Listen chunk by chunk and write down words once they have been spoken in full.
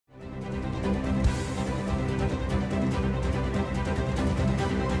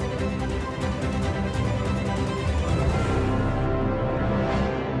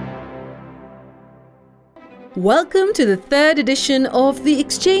Welcome to the third edition of the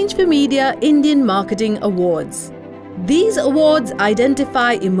Exchange for Media Indian Marketing Awards. These awards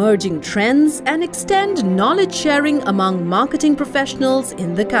identify emerging trends and extend knowledge sharing among marketing professionals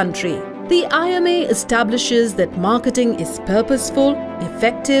in the country. The IMA establishes that marketing is purposeful,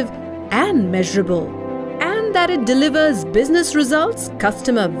 effective, and measurable, and that it delivers business results,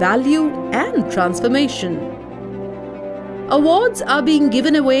 customer value, and transformation. Awards are being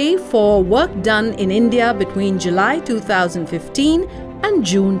given away for work done in India between July 2015 and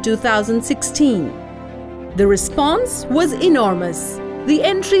June 2016. The response was enormous. The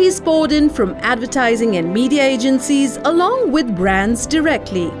entries poured in from advertising and media agencies along with brands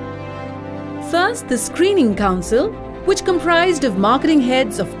directly. First, the Screening Council, which comprised of marketing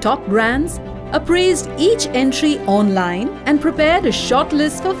heads of top brands, appraised each entry online and prepared a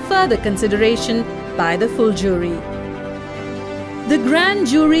shortlist for further consideration by the full jury. The grand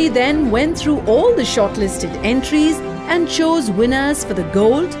jury then went through all the shortlisted entries and chose winners for the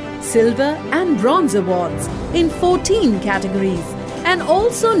gold, silver and bronze awards in 14 categories, and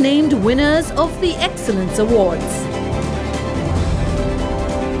also named winners of the Excellence Awards.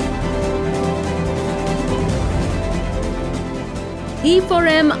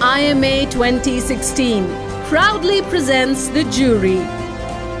 E4M IMA 2016 proudly presents the jury.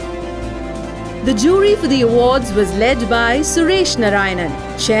 The jury for the awards was led by Suresh Narayanan,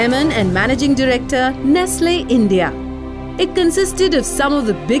 Chairman and Managing Director, Nestle India. It consisted of some of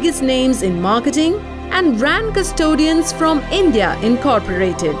the biggest names in marketing and brand custodians from India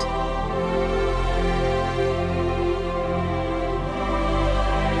Incorporated.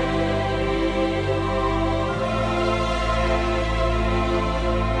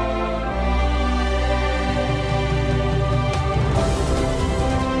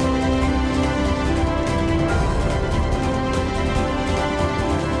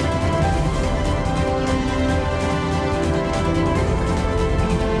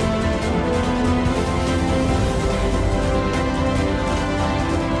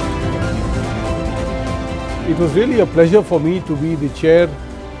 It was really a pleasure for me to be the chair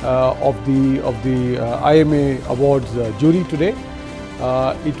of the IMA Awards jury today.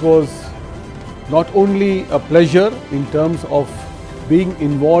 It was not only a pleasure in terms of being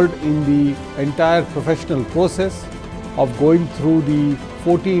involved in the entire professional process of going through the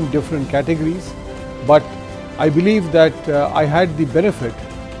 14 different categories, but I believe that I had the benefit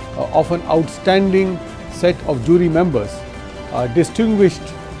of an outstanding set of jury members, distinguished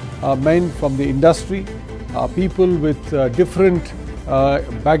men from the industry, people with different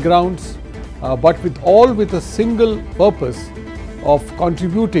backgrounds, but with a single purpose of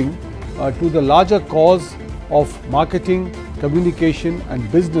contributing to the larger cause of marketing, communication and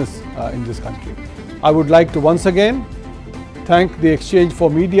business in this country. I would like to once again thank the Exchange for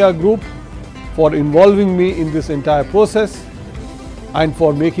Media Group for involving me in this entire process and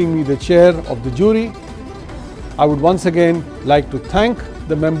for making me the chair of the jury. I would once again like to thank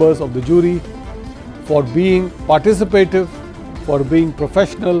the members of the jury for being participative, for being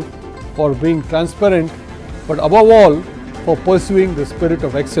professional, for being transparent, but above all, for pursuing the spirit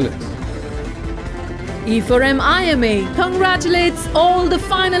of excellence. E4M IMA congratulates all the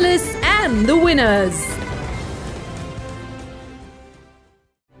finalists and the winners.